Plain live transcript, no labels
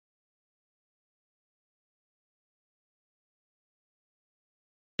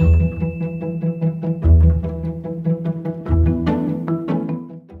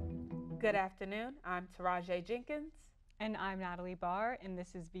Good afternoon. I'm Taraji Jenkins. And I'm Natalie Barr, and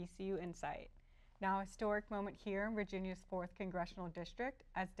this is VCU Insight. Now, a historic moment here in Virginia's 4th Congressional District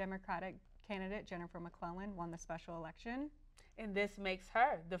as Democratic candidate Jennifer McClellan won the special election. And this makes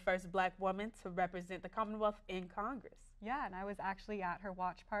her the first Black woman to represent the Commonwealth in Congress. Yeah, and I was actually at her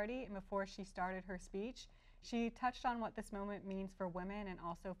watch party, and before she started her speech, she touched on what this moment means for women and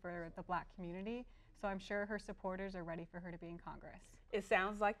also for the Black community. So I'm sure her supporters are ready for her to be in Congress. It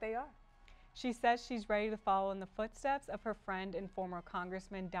sounds like they are. She says she's ready to follow in the footsteps of her friend and former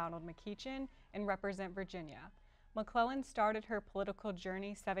Congressman Donald McEachin and represent Virginia. McClellan started her political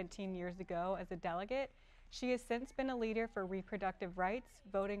journey 17 years ago as a delegate. She has since been a leader for reproductive rights,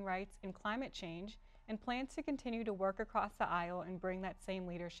 voting rights, and climate change, and plans to continue to work across the aisle and bring that same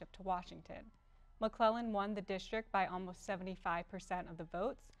leadership to Washington. McClellan won the district by almost 75% of the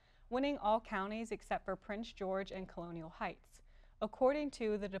votes, winning all counties except for Prince George and Colonial Heights. According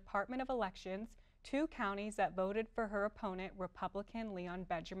to the Department of Elections, 2 counties that voted for her opponent, Republican Leon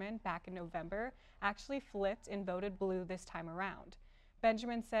Benjamin, back in November, actually flipped and voted blue this time around.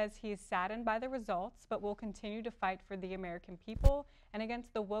 Benjamin says he is saddened by the results, but will continue to fight for the American people and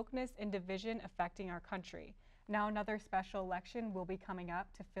against the wokeness and division affecting our country. Now another special election will be coming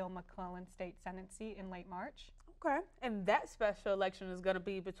up to fill McClellan's state Senate seat in late March. Okay, and that special election is going to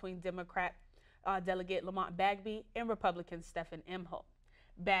be between Democrat Delegate Lamont Bagby and Republican Stephen Imhoff.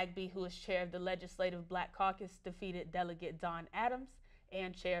 Bagby, who is chair of the Legislative Black Caucus, defeated Delegate Don Adams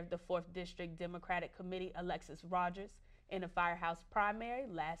and chair of the 4th District Democratic Committee Alexis Rogers in a firehouse primary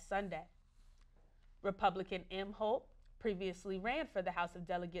last Sunday. Republican Imhoff previously ran for the House of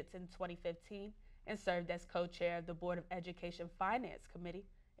Delegates in 2015 and served as co-chair of the Board of Education Finance Committee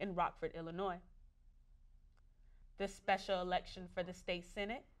in Rockford, Illinois. The special election for the state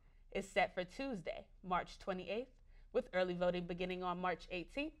Senate is set for Tuesday, March 28th, with early voting beginning on March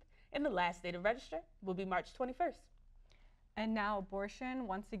 18th, and the last day to register will be March 21st. And now abortion,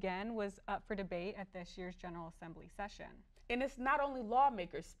 once again, was up for debate at this year's General Assembly session. And it's not only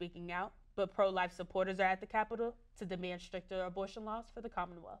lawmakers speaking out, but pro-life supporters are at the Capitol to demand stricter abortion laws for the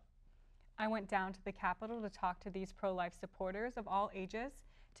Commonwealth. I went down to the Capitol to talk to these pro-life supporters of all ages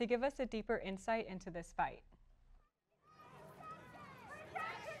to give us a deeper insight into this fight.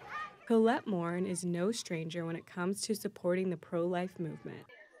 Colette Morin is no stranger when it comes to supporting the pro-life movement.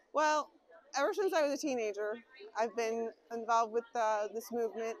 Well, ever since I was a teenager, I've been involved with this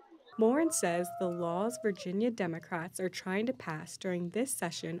movement. Morin says the laws Virginia Democrats are trying to pass during this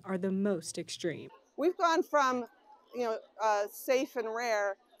session are the most extreme. We've gone from, safe and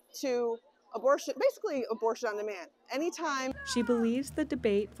rare to abortion, basically abortion on demand. Anytime. She believes the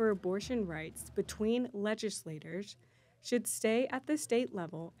debate for abortion rights between legislators should stay at the state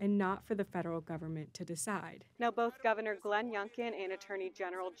level and not for the federal government to decide. Now, both Governor Glenn Youngkin and Attorney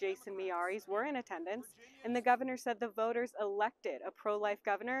General Jason Miyares were in attendance, and the governor said the voters elected a pro-life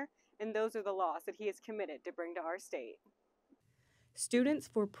governor, and those are the laws that he is committed to bring to our state. Students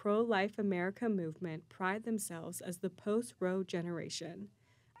for Pro-Life America movement pride themselves as the post-Roe generation,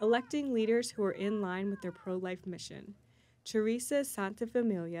 electing leaders who are in line with their pro-life mission. Teresa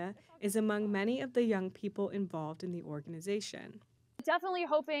Santafamilia is among many of the young people involved in the organization. Definitely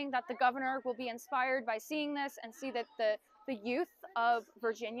hoping that the governor will be inspired by seeing this and see that the youth of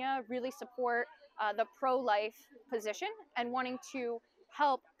Virginia really support the pro-life position and wanting to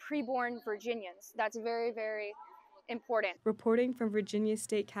help preborn Virginians. That's very, very important. Reporting from Virginia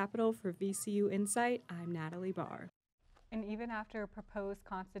State Capitol for VCU Insight, I'm Natalie Barr. And even after a proposed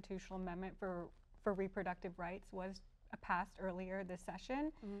constitutional amendment for reproductive rights was passed earlier this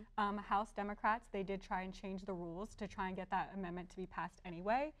session, House Democrats, they did try and change the rules to try and get that amendment to be passed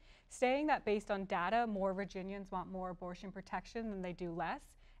anyway, saying that based on data, more Virginians want more abortion protection than they do less,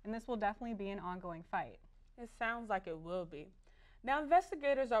 and this will definitely be an ongoing fight. It sounds like it will be. Now,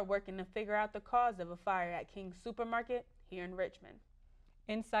 investigators are working to figure out the cause of a fire at King's Supermarket here in Richmond.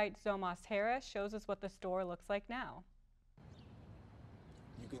 Insight Zomas Harris shows us what the store looks like now.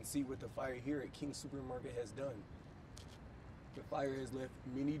 You can see what the fire here at King's Supermarket has done. The fire has left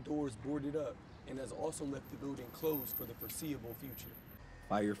many doors boarded up and has also left the building closed for the foreseeable future.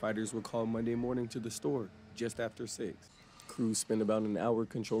 Firefighters were called Monday morning to the store just after 6. Crews spent about an hour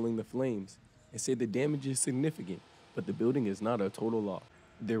controlling the flames and say the damage is significant, but the building is not a total loss.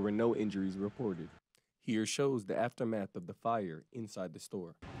 There were no injuries reported. Here shows the aftermath of the fire inside the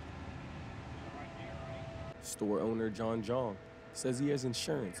store. Store owner John says he has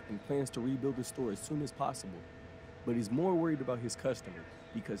insurance and plans to rebuild the store as soon as possible. But he's more worried about his customers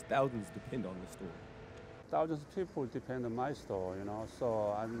because thousands depend on the store. Thousands of people depend on my store,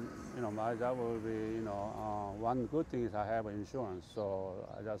 so my job will be, one good thing is I have insurance, so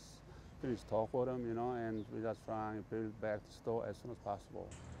I just finish talk with them, you know, and we just trying to build back the store as soon as possible.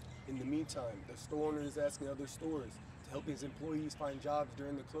 In the meantime, the store owner is asking other stores to help his employees find jobs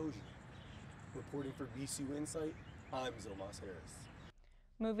during the closure. Reporting for VCU Insight, I'm Zilmas Harris.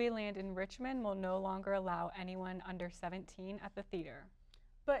 Movieland in Richmond will no longer allow anyone under 17 at the theater.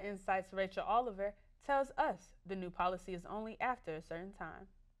 But Insight's Rachel Oliver tells us the new policy is only after a certain time.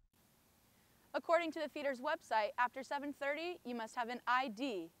 According to the theater's website, after 7:30, you must have an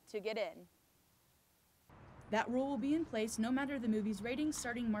ID to get in. That rule will be in place no matter the movie's rating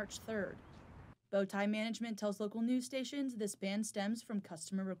starting March 3rd. Bowtie Management tells local news stations this ban stems from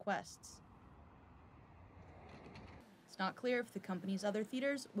customer requests. It's not clear if the company's other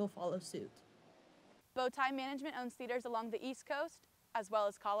theaters will follow suit. Bowtie Management owns theaters along the East Coast as well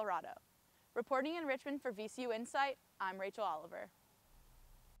as Colorado. Reporting in Richmond for VCU Insight, I'm Rachel Oliver.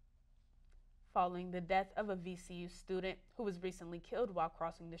 Following the death of a VCU student who was recently killed while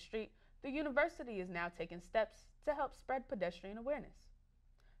crossing the street, the university is now taking steps to help spread pedestrian awareness.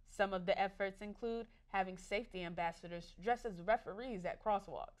 Some of the efforts include having safety ambassadors dressed as referees at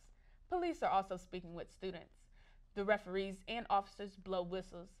crosswalks. Police are also speaking with students. The referees and officers blow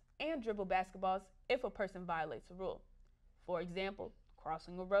whistles and dribble basketballs if a person violates a rule. For example,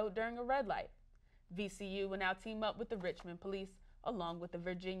 crossing a road during a red light. VCU will now team up with the Richmond Police along with the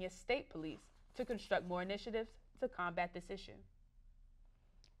Virginia State Police to construct more initiatives to combat this issue.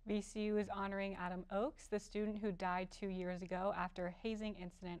 VCU is honoring Adam Oakes, the student who died 2 years ago after a hazing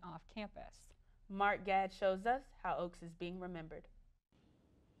incident off campus. Mark Gadd shows us how Oakes is being remembered.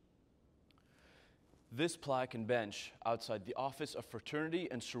 This plaque and bench outside the Office of Fraternity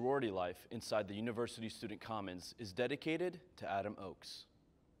and Sorority Life inside the University Student Commons is dedicated to Adam Oakes.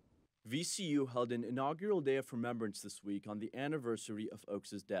 VCU held an inaugural day of remembrance this week on the anniversary of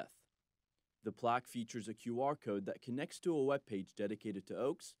Oakes' death. The plaque features a QR code that connects to a webpage dedicated to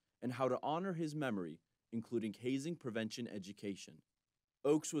Oakes and how to honor his memory, including hazing prevention education.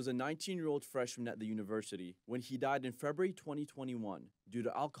 Oakes was a 19-year-old freshman at the university when he died in February 2021 due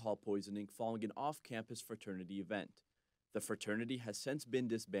to alcohol poisoning following an off-campus fraternity event. The fraternity has since been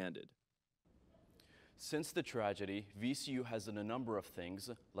disbanded. Since the tragedy, VCU has done a number of things,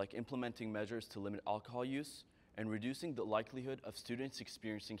 like implementing measures to limit alcohol use and reducing the likelihood of students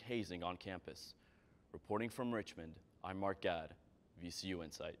experiencing hazing on campus. Reporting from Richmond, I'm Mark Gadd, VCU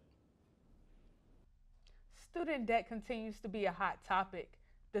Insight. Student debt continues to be a hot topic.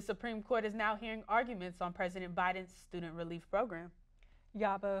 The Supreme Court is now hearing arguments on President Biden's student relief program.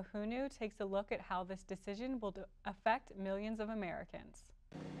 Yabo Hunu takes a look at how this decision will affect millions of Americans.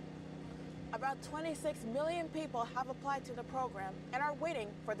 About 26 million people have applied to the program and are waiting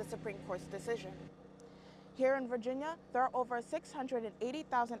for the Supreme Court's decision. Here in Virginia, there are over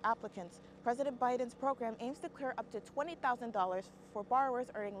 680,000 applicants. President Biden's program aims to clear up to $20,000 for borrowers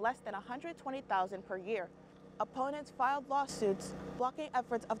earning less than $120,000 per year. Opponents filed lawsuits blocking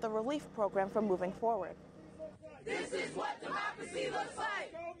efforts of the relief program from moving forward. This is what democracy looks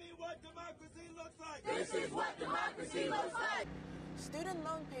like. Show me what democracy looks like. This is what democracy looks like. Student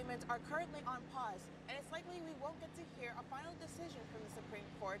loan payments are currently on pause, and it's likely we won't get to hear a final decision from the Supreme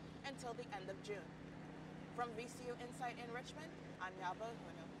Court until the end of June. From VCU Insight in Richmond, I'm Yabo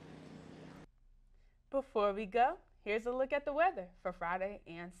Hunu. Before we go, here's a look at the weather for Friday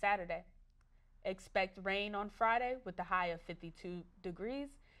and Saturday. Expect rain on Friday with the high of 52 degrees,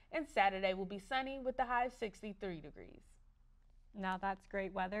 and Saturday will be sunny with the high of 63 degrees. Now that's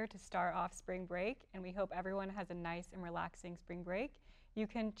great weather to start off spring break, and we hope everyone has a nice and relaxing spring break. You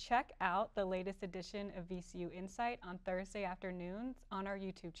can check out the latest edition of VCU Insight on Thursday afternoons on our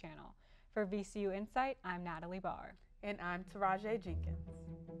YouTube channel. For VCU Insight, I'm Natalie Barr. And I'm Taraje Jenkins.